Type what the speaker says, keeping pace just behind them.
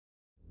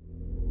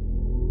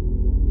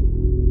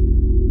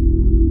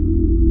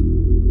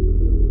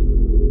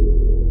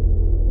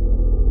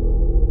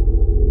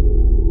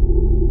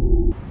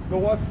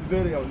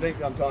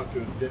I'm talking to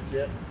his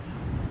dipshit.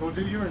 Go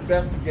do your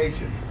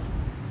investigation.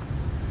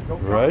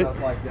 Don't come Right. at us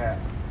like that.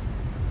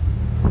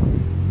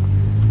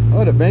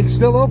 Oh, the bank's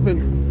still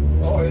open.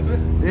 Oh, is it?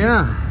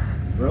 Yeah.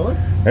 Really?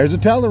 There's a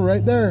teller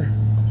right there.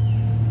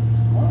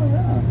 Oh,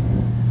 yeah.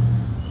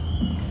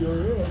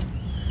 Sure is.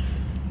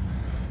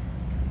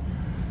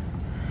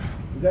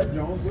 Is that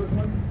Jones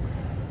whistling?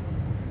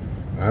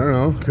 I don't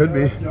know. Could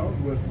be. That's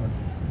Jones whistling.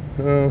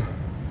 Oh.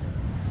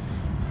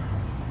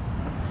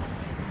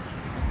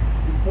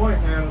 Good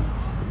point, man.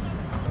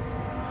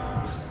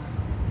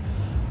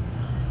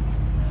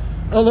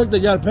 Oh, look, they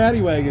got a paddy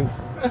wagon.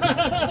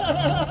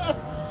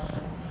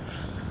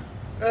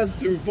 That's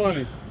too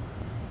funny.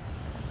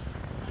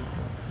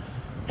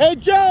 Hey,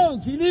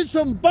 Jones, you need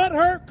some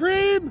BUTTHURT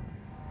cream?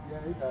 Yeah,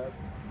 he does.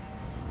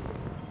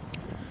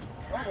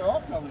 Oh, they're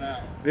all coming out.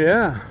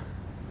 Yeah.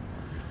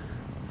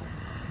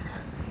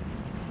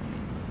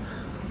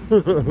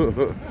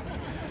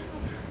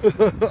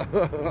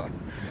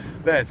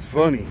 That's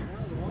funny.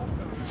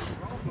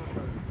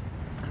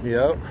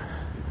 Yep.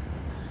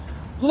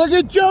 Look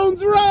at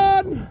Jones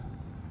run!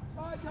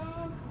 Bye,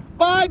 Jones.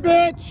 Bye,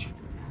 bitch! See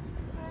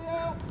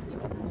ya.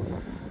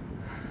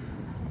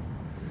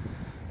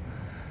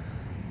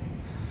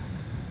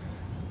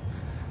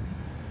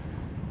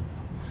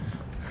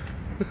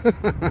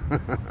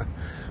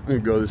 I'm gonna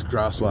go this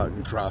crosswalk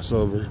and cross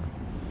over.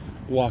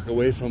 Walk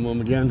away from them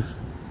again.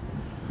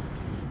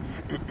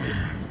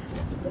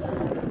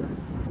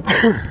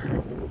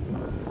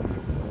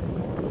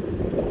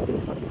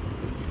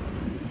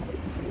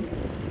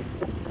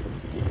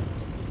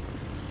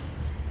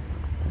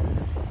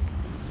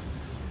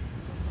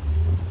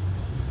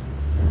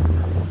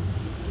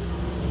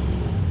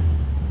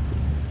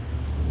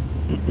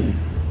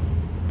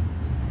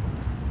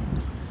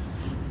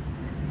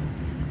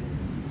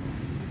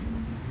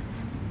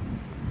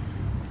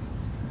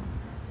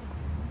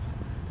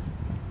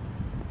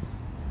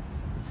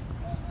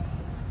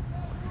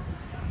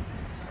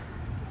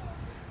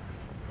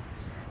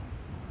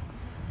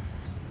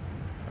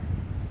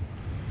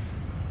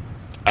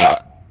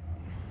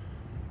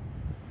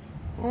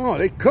 Oh,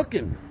 they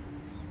cooking.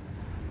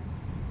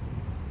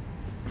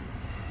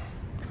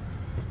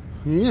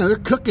 Yeah, they're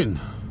cooking.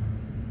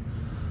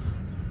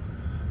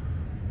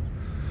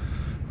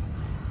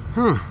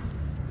 Huh.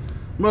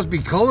 Must be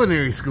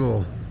culinary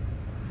school.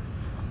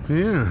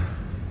 Yeah.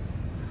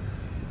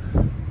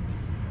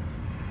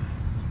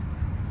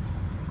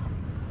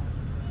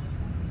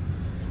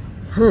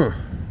 Huh.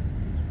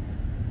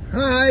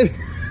 Hi.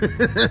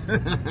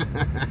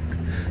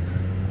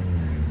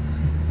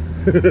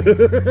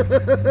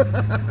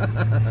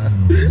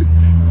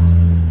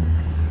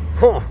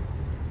 Huh.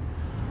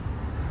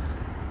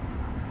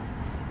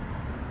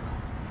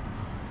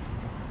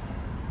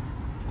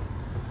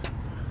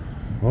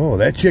 Oh,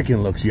 that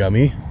chicken looks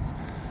yummy.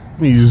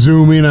 Let me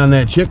zoom in on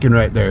that chicken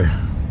right there.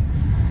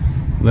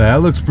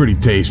 That looks pretty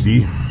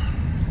tasty.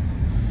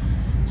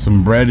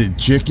 Some breaded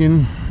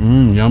chicken.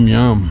 Yum,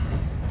 yum.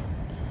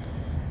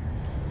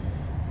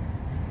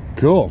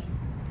 Cool.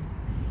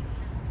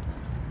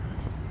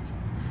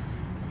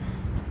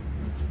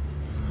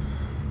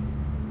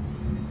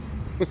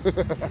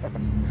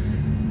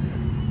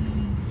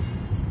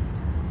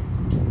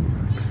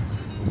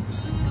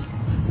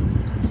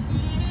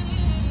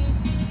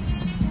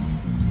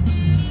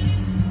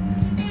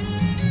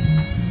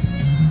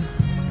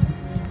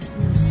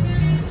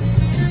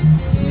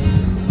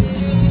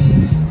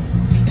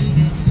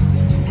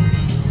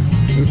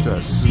 It's a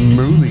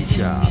smoothie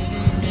shop.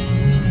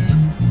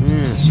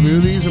 Yeah,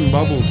 smoothies and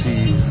bubble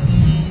tea.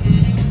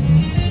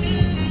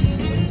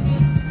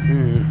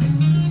 Yeah.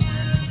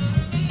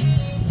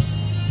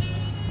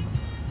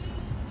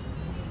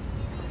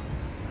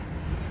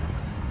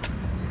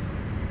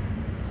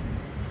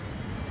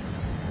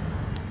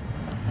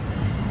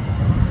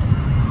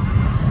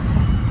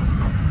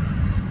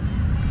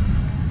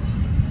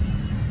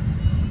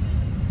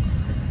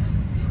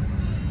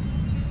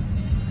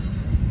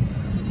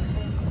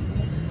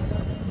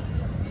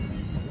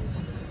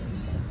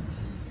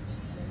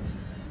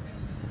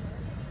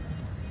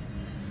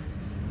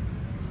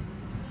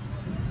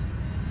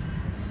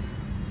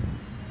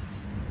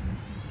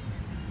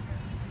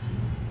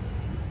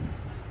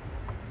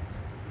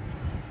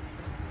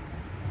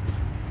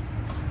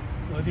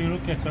 What do you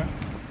look at, sir?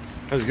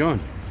 How's it going?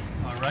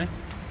 All right.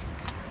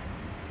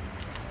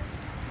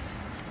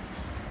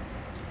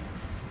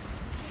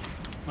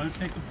 Why don't you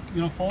take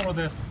a photo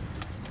that?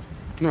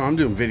 No, I'm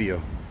doing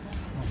video.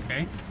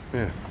 Okay.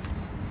 Yeah.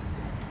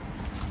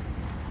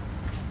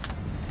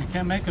 You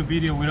can't make a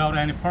video without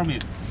any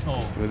permits. So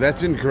Well,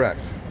 that's incorrect.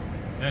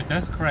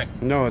 that's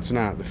correct. No, it's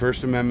not. The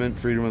First Amendment,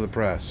 freedom of the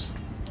press.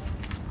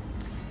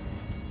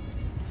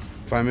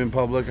 If I'm in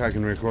public, I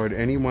can record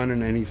anyone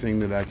and anything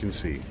that I can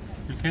see.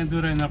 You can't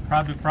do that in a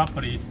private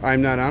property.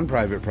 I'm not on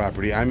private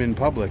property. I'm in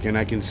public, and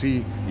I can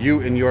see you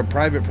in your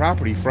private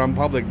property from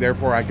public,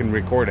 therefore I can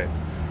record it.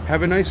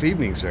 Have a nice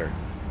evening, sir.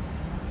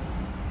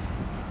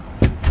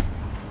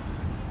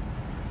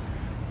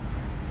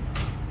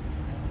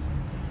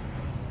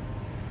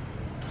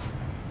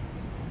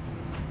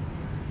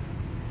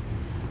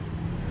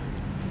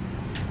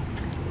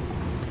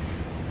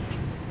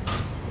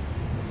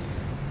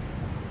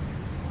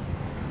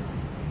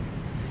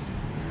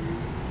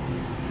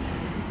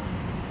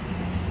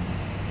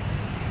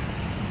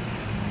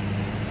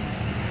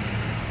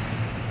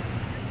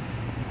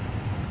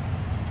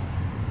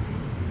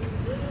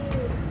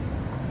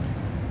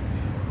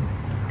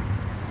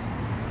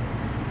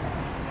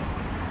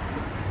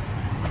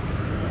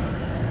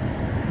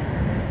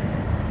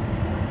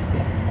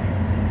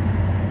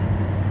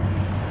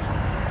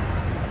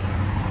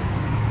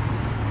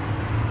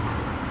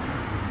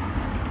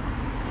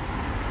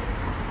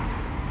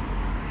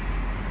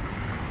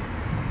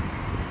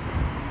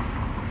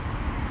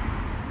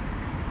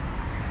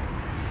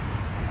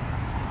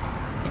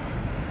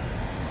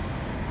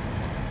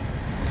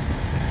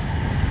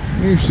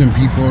 There's some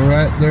people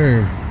right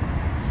there.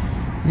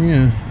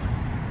 Yeah.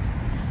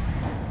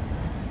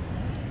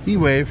 He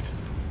waved.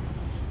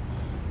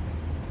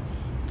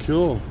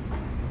 Cool.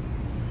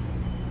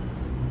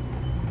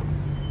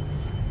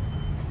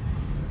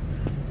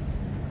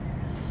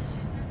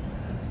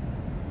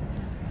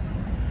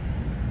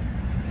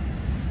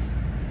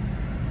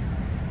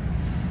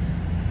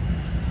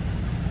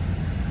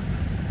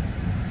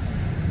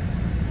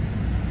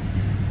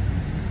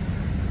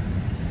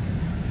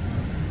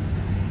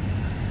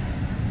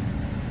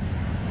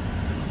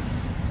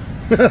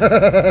 She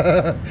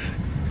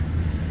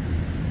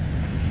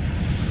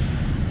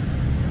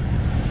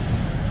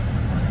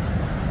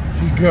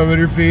covered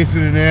her face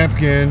with a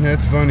napkin.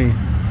 That's funny.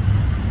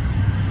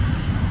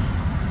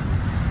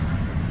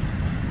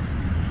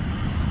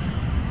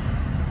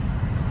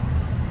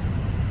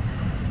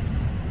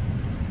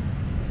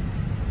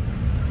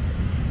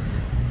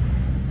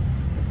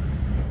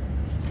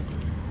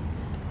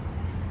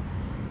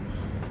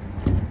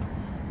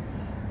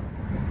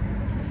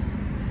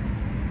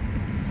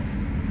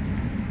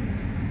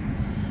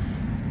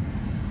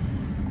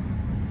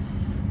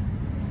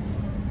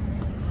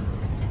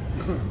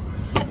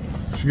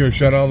 She's gonna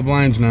shut all the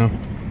blinds now.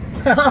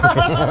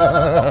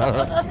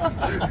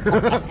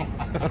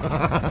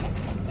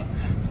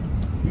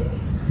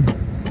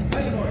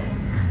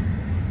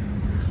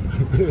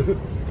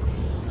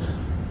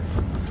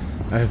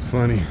 That's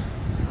funny.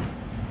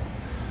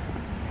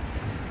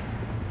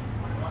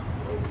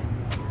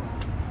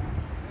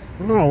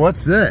 Oh,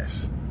 what's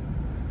this?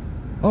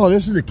 Oh,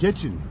 this is the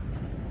kitchen.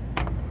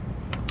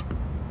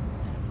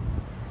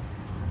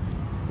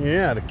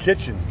 Yeah, the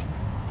kitchen.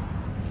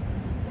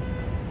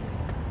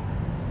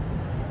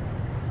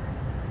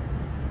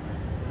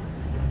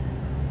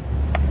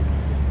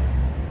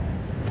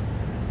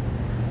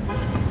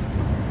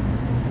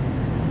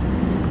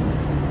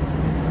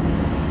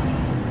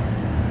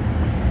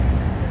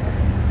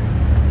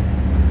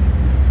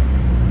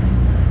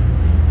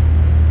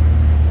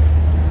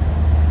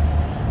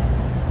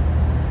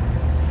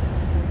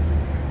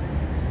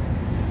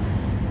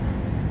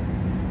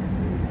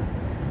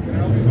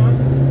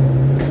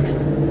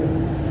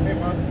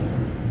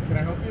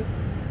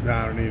 No,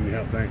 I don't need any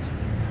help, thanks.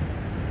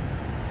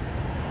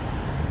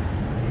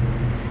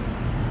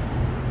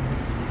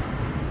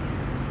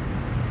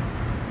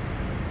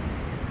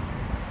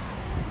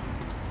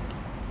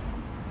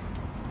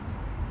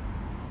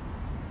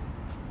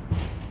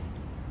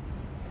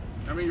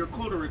 I mean, you're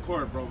cool to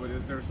record, bro, but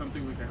is there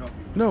something we can help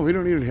you with? No, we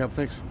don't need any help,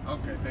 thanks.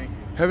 Okay, thank you.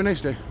 Have a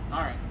nice day.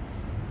 All right.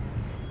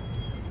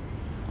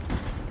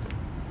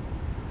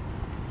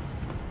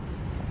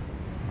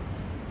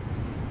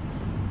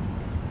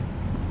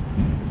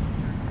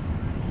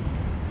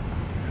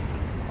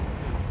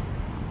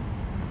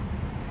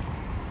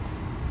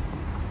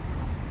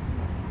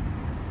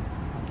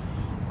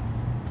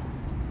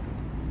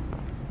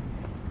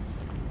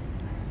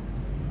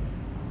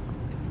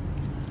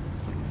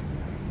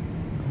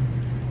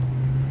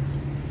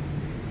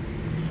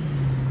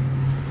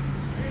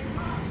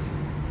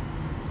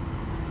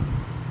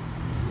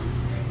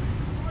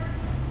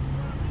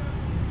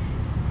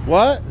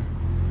 What?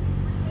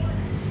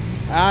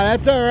 Ah,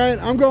 that's all right.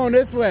 I'm going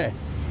this way.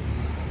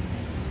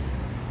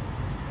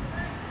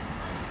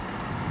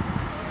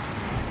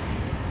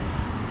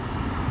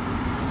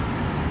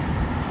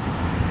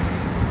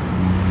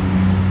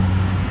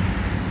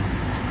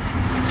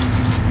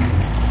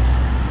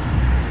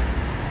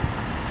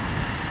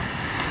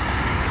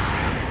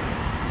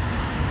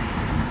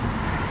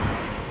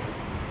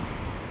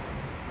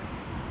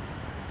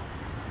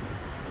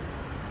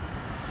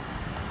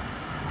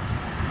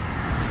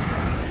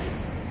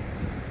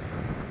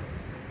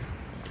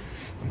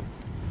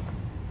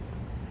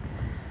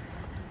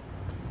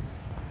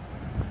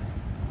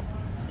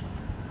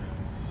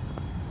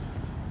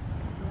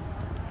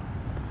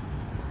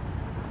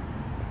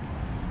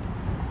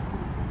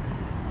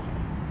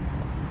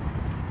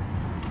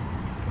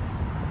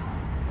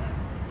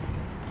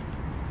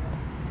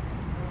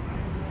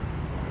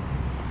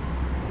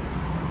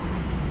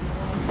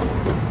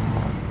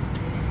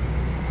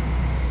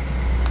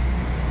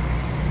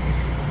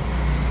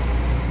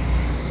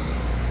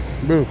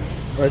 Boo.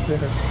 Right there.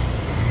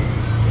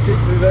 Peek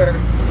through there.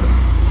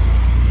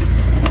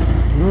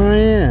 Oh,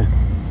 yeah.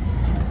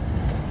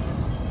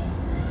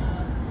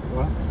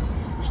 What?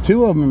 There's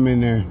two of them in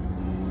there.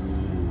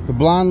 The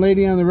blonde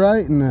lady on the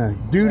right and the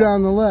dude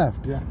on the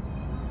left. Yeah.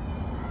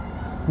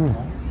 Huh.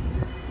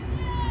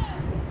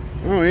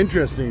 Oh,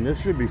 interesting. This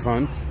should be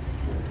fun.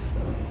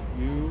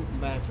 You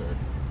matter.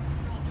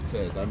 It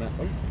says I met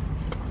them.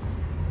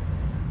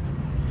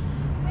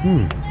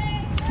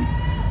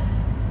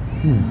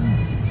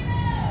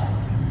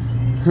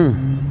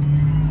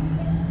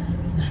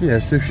 She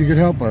asked if she could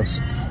help us.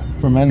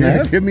 From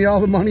Yeah, give me all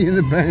the money in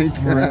the bank.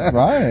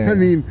 Right. I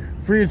mean,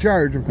 free of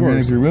charge, of I mean,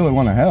 course. if you really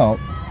want to help.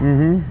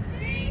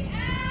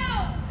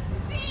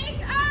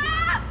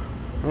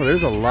 Oh,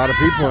 there's a lot of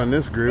people in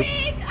this group.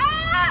 Speak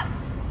up!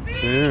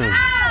 Speak Yeah.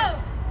 out!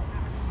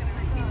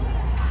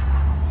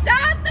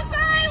 Stop the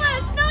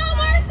violence! No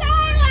more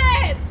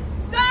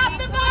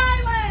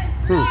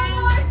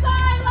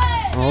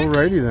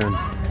Alrighty then.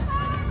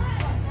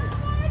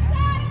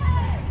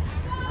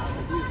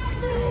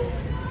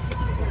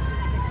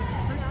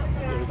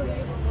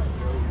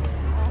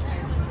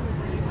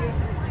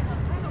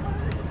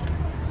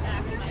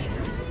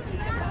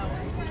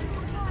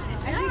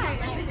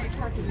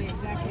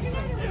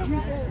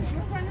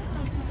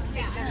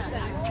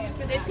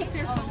 So they pick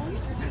their phone.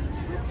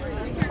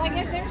 Like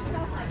if there's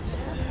stuff like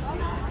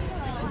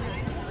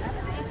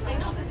they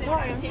know that they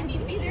don't need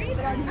to be there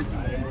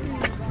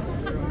either.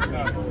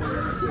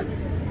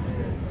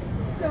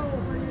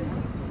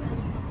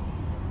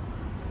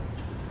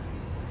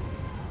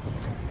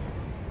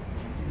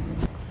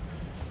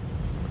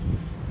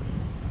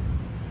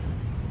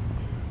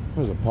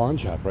 There's a pawn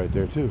shop right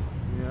there too.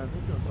 Yeah, I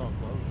think that's all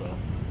closed though.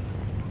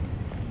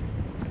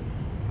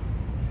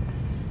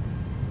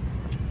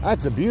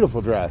 That's a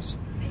beautiful dress.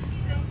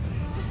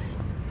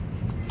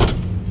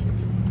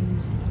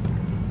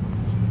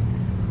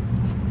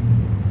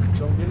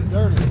 Don't get it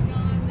dirty.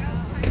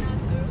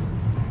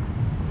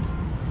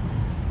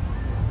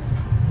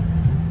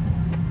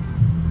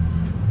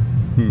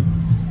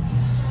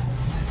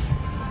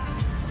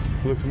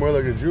 Looks more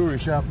like a jewelry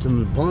shop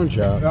than a pawn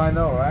shop. Yeah, I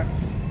know, right?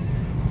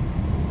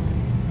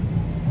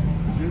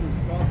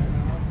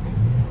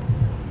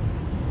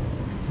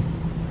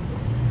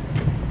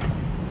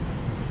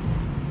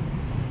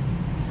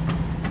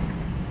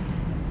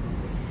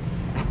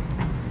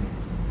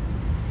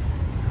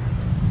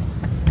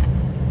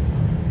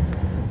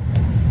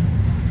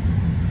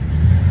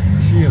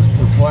 She is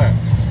perplexed.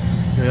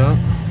 Yeah.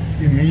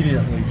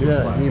 Immediately Yeah,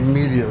 perplexed.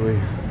 immediately.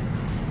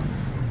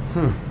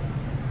 Huh.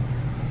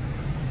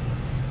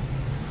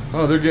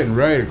 Oh, they're getting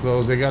ready to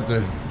close. They got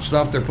the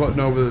stuff they're putting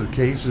over the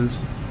cases.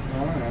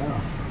 Oh,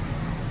 yeah.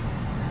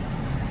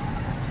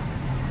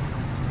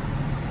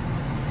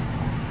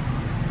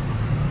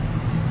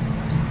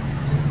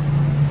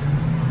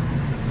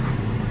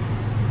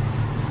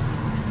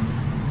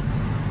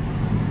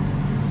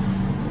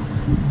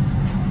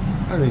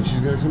 I think she's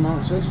gonna come out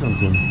and say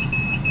something.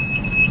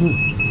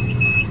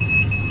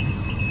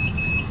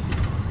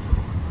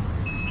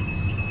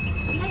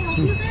 Can I help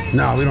you guys?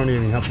 No, we don't need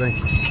any help,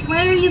 thanks.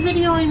 Why are you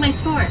videoing my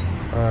store?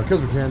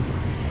 'Cause we can.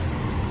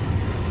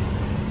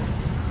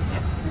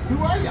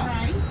 Who are ya?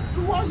 Right?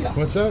 Who are ya?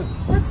 What's that?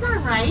 That's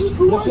not right.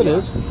 Yes, it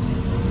is.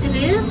 It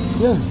is?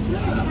 Yeah.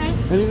 Okay.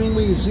 Anything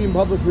we can see in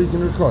public, we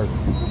can record.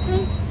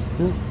 Okay.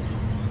 Yeah.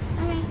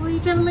 All right. Well, you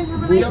gentlemen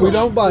have a We, nice we day.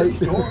 don't bite.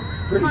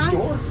 Pretty Huh?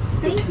 store.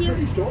 Thank you.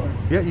 Pretty store.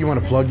 Yeah, you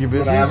want to plug your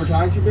Want to business?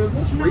 advertise your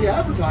business? Free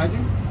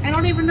advertising. I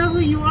don't even know who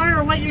you are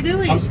or what you're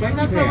doing. I'm Spanky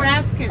That's what we're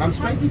Pants. asking. I'm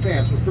Spanky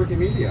Pants with Freaking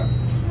Media.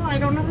 No, I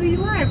don't know who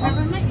you are. I've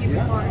never met you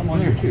Yeah, before. I'm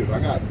on YouTube. I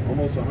got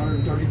almost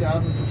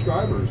 130,000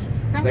 subscribers.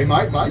 That's- They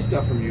might buy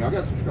stuff from you. I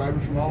got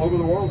subscribers from all over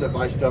the world that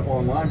buy stuff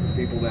online from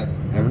people that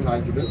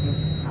advertise their business.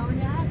 Oh,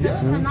 yeah?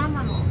 That's Yeah.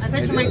 phenomenal. I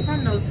bet It you my is.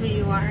 son knows who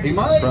you are. He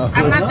might. Probably.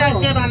 I'm not that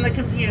No. good on the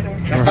computer.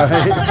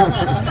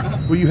 Right.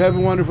 Well, you have a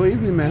wonderful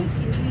evening, man.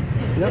 You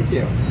too. Thank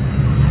you.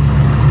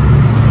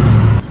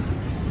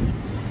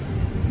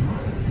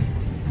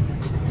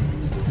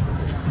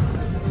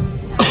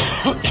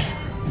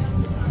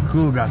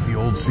 Cool, got the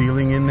old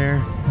ceiling in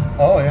there.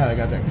 Oh yeah, they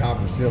got that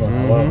copper ceiling.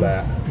 I love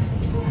that.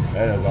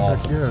 That is Heck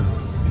awesome.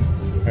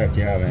 yeah. Heck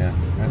yeah, man.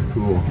 That's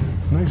cool.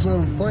 Nice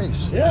little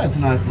place. Yeah, it's a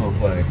nice little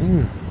place.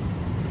 Mm.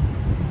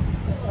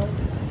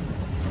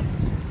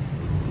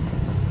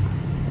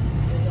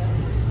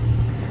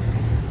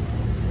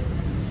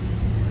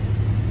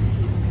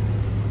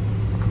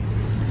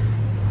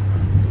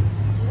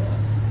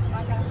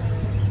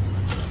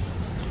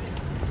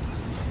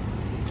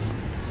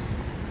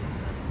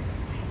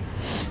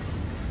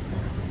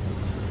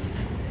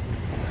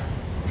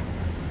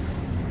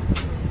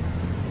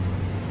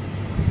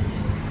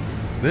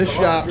 This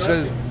shop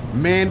says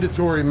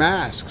mandatory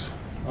masks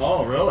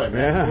Oh really? Yeah.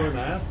 Mandatory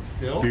masks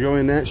still? to go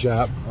in that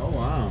shop. Oh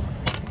wow.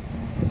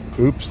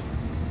 Oops.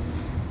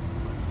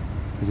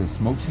 Is it a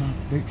smoke shop?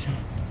 Vape shop?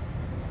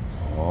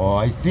 Oh,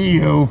 I see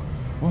you.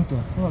 What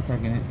the fuck?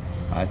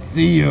 I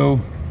see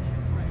you.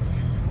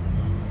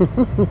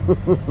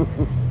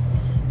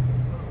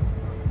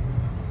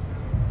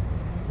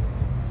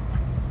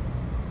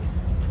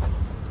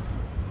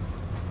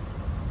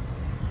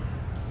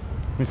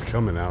 It's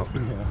coming out.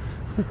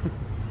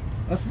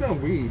 I smell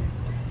weed.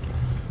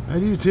 I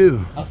do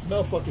too. I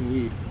smell fucking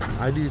weed.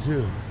 I do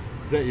too.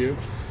 Is that you?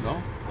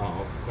 No?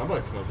 Oh,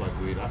 somebody smells like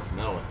weed. I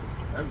smell it.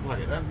 Like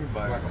a,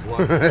 Everybody. like a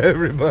blunt.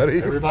 Everybody.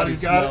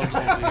 Everybody's got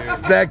smells it. over here.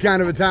 That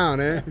kind of a town,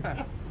 eh?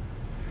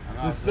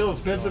 It's still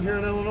expensive here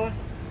in Illinois.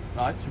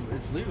 No,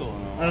 it's legal.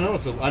 I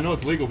know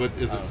it's legal, but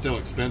is it still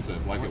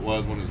expensive like it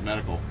was when it was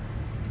medical?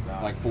 No,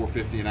 Like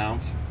 $4.50 an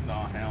ounce? no,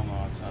 hell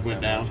no. It's not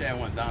Went that down? much. Yeah, it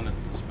went down at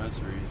the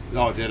dispensaries.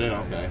 Oh, did it?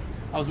 Okay.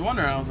 I was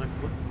wondering. I was like,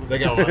 what They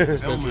got a lot of Filming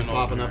dispensaries over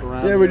popping up there.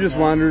 around. Yeah, we're just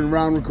wandering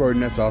around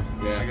recording, that's all.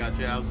 I Yeah. got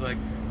you. I was like,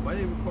 why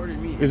they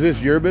recorded me? Is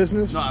this your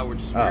business? No, we're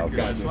just Oh, records.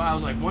 gotcha. That's why I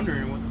was like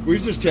wondering what. We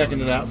was just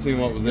checking it out, seeing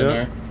what was in Yeah.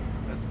 there.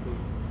 That's cool.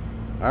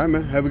 All right,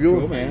 man. Have a good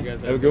Cool, one. man. You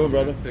guys Have a good one,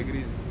 brother. Take it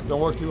easy. Don't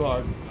work too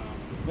hard.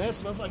 Man, it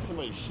smells like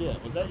somebody's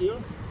shit. Was that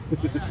you?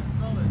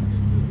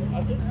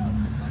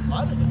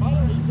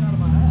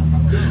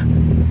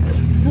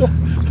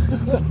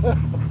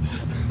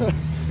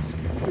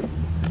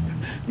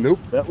 Nope,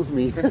 that was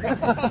me.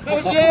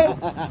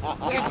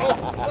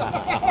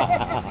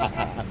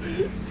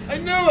 I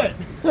knew it!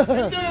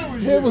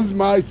 It was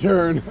my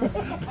turn.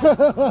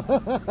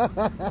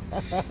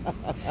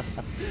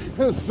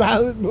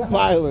 Silent but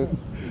violent.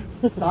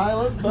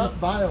 Silent but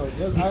violent.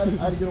 I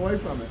had to get away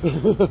from it.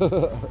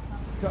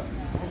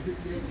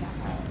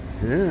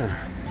 Yeah.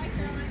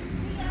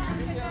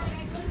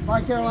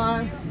 Bye,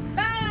 Caroline.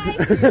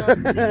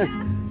 Bye.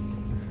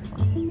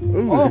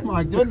 Ooh. Oh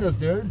my goodness,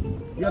 dude.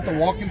 You got the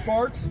walking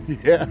farts?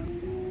 Yeah.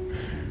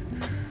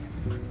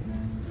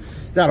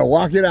 Gotta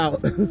walk it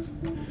out.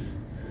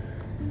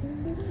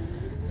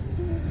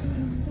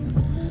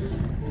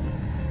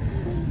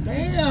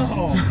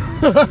 Damn!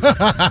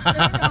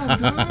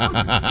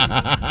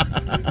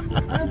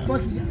 I'm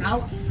fucking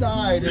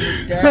outside in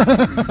this gas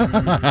station.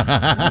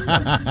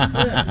 That's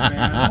it,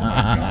 man.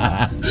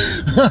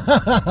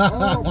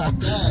 Oh my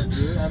god,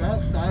 dude. I'm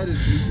outside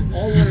and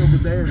all the way over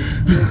there to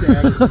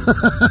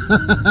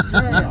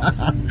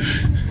Damn.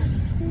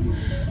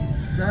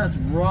 That's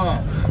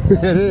rough.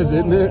 It is,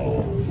 isn't it?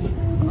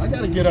 I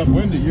gotta get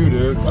upwind to you,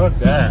 dude. Fuck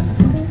that.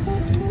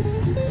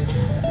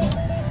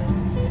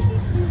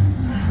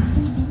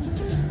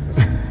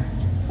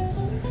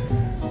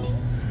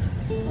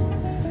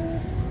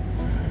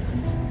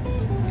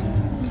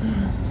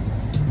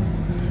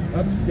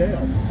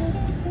 Upscale.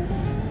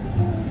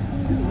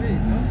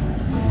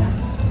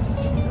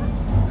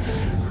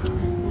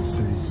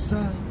 C'est ça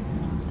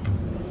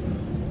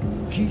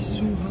qui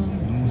souvent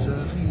nous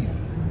arrive.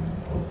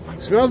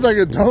 Smells like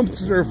a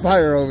dumpster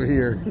fire over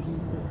here.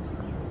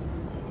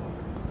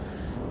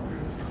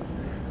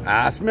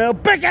 I smell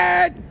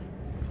bacon!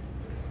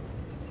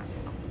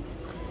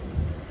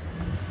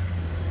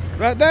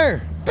 Right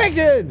there,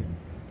 bacon!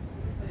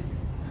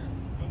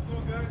 Let's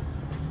go, guys.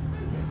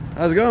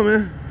 How's it going,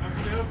 man? How can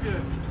I help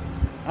you?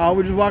 Oh,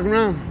 we're just walking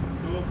around.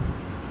 Cool.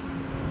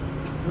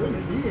 Coming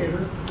in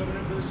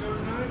for the show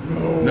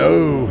tonight?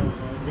 No.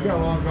 We got a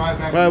long drive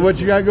back. Right, what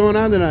you got going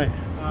on tonight?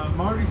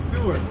 Marty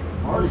Stewart.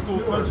 Old school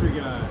country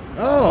guy.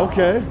 Oh,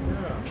 okay. Yeah.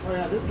 Oh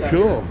yeah, this guy.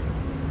 Cool.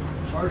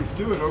 Marty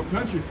Stewart, old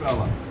country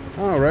fella.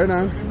 Oh, right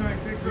on. Good night,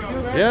 6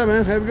 o'clock. Yeah,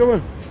 man, have a good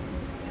one.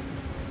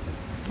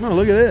 Oh,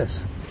 look at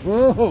this.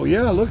 Whoa,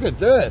 yeah, look at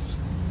this.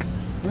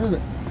 Where is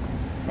it?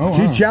 Oh,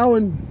 She wow.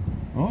 chowing.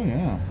 Oh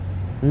yeah.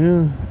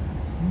 Yeah,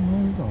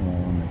 What is all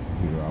that on the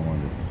computer? I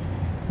wonder.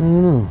 I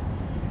don't know.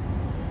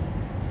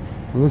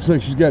 It looks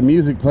like she's got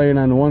music playing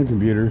on the one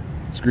computer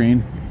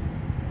screen.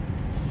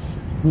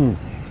 Well,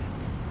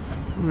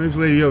 this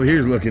lady over here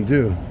is looking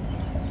too.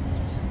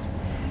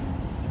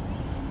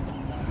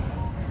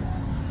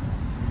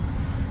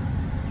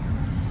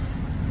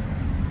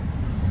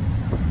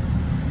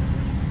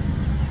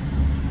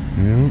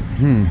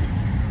 Yeah.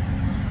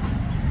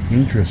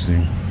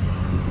 Interesting.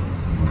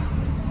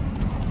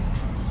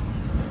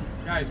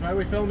 Guys, why are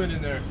we filming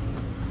in there?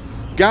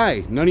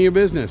 Guy, none of your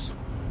business.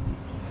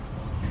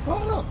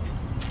 Oh look,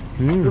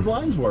 Yeah, the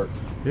blinds work.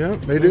 yeah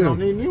they They don't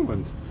do. need new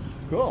ones.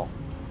 Cool.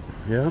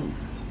 Yeah.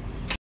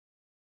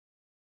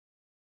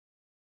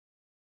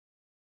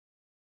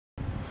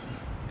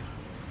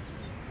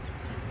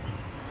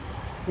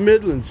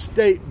 Midland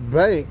State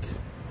Bank.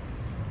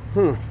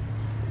 Huh.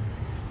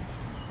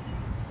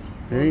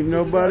 Ain't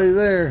nobody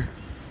there.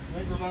 I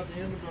think we're about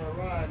the end of our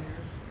ride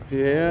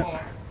here.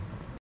 Yeah.